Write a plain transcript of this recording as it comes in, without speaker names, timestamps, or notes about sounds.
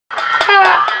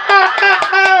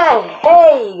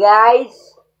Hey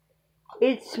guys,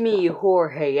 it's me,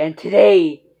 Jorge, and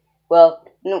today, well,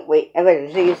 no, wait, I'm gonna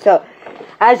say it. So,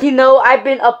 as you know, I've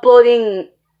been uploading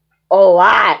a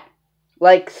lot,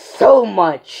 like so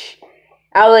much.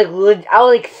 I was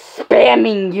like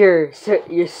spamming your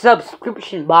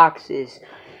subscription boxes.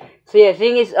 So yeah, the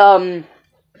thing is,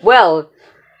 well,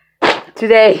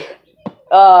 today,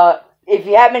 if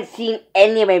you haven't seen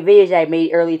any of my videos I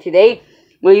made earlier today,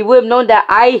 well, you would have known that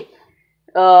I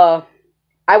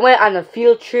went on a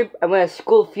field trip. I went on a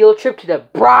school field trip to the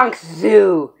Bronx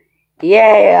Zoo.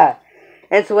 Yeah.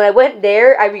 And so when I went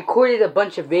there, I recorded a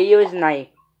bunch of videos and I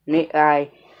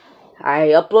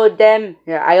uploaded them.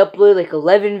 Yeah, I uploaded like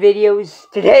 11 videos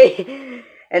today.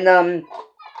 And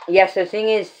yeah, so the thing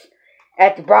is,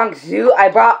 at the Bronx Zoo, I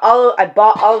bought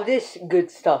all of this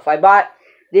good stuff. I bought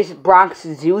this Bronx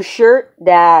Zoo shirt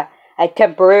that I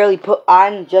temporarily put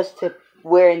on just to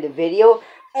wear in the video.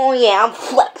 Oh yeah, I'm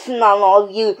flexing on all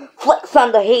of you. Flex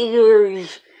on the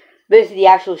haters. This is the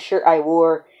actual shirt I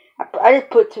wore. I just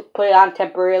put it on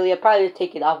temporarily. I'll probably just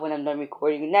take it off when I'm done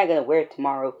recording. I'm not gonna wear it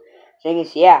tomorrow. Thing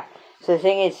is, yeah. So the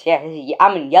thing is, yeah,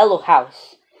 I'm in Yellow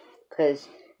House. Because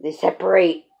they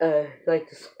separate, like,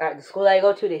 at the school that I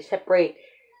go to, they separate,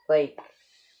 like,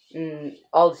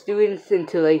 all the students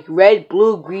into, like, red,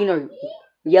 blue, green, or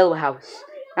Yellow House.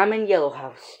 I'm in Yellow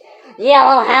House.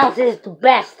 Yellow House is the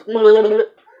best.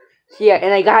 So yeah,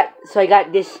 and I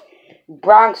got this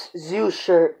Bronx Zoo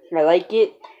shirt. I like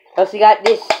it. I also got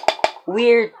this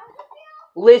weird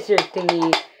lizard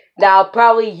thingy that I'll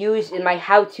probably use in my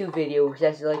how-to videos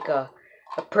as like a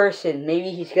person.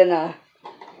 Maybe he's gonna,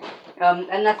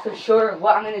 I'm not so sure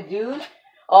what I'm gonna do.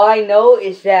 All I know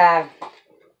is that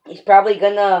he's probably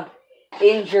gonna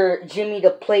injure Jimmy the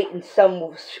Plate in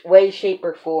some way, shape,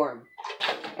 or form.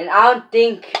 And I don't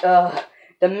think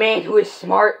the man who is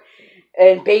smart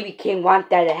and Baby King want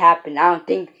that to happen. I don't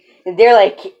think they're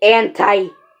like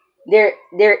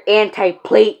they're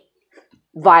anti-plate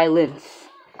violence.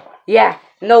 Yeah,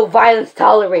 no violence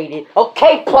tolerated.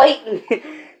 Okay, plate.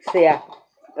 So yeah,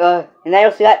 and I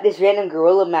also got this random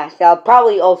gorilla mask that I'll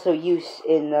probably also use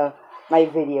in my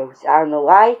videos. I don't know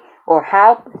why or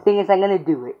how. The thing is, I'm gonna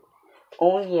do it.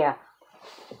 Oh yeah.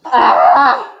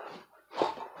 Ah!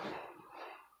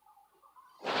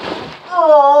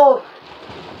 Oh.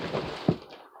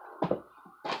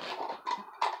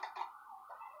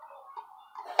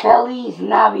 Feliz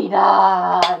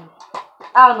Navidad!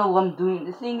 I don't know what I'm doing.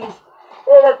 The thing is,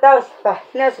 that's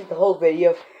like the whole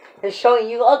video. Just showing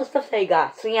you all the stuff that I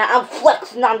got. So yeah, I'm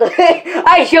flexing on the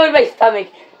I showed my stomach.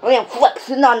 I'm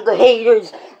flexing on the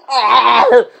haters.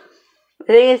 The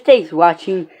thing is, thanks for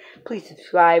watching. Please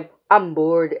subscribe. I'm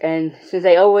bored, and since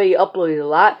I already uploaded a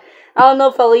lot, I don't know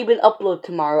if I'll even upload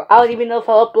tomorrow. I don't even know if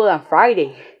I'll upload on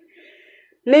Friday.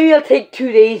 Maybe I'll take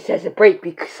 2 days as a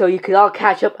break so you can all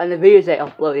catch up on the videos I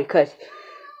uploaded, because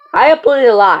I uploaded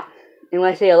a lot. And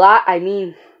when I say a lot, I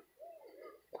mean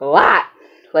a lot.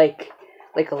 Like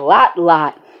a lot.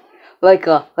 Like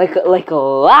a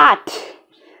lot.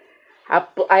 I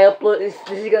upload this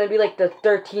is gonna be like the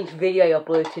 13th video I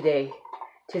uploaded today.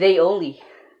 Today only.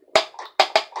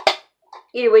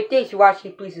 Either way, thanks for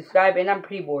watching. Please subscribe, and I'm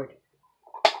pretty bored.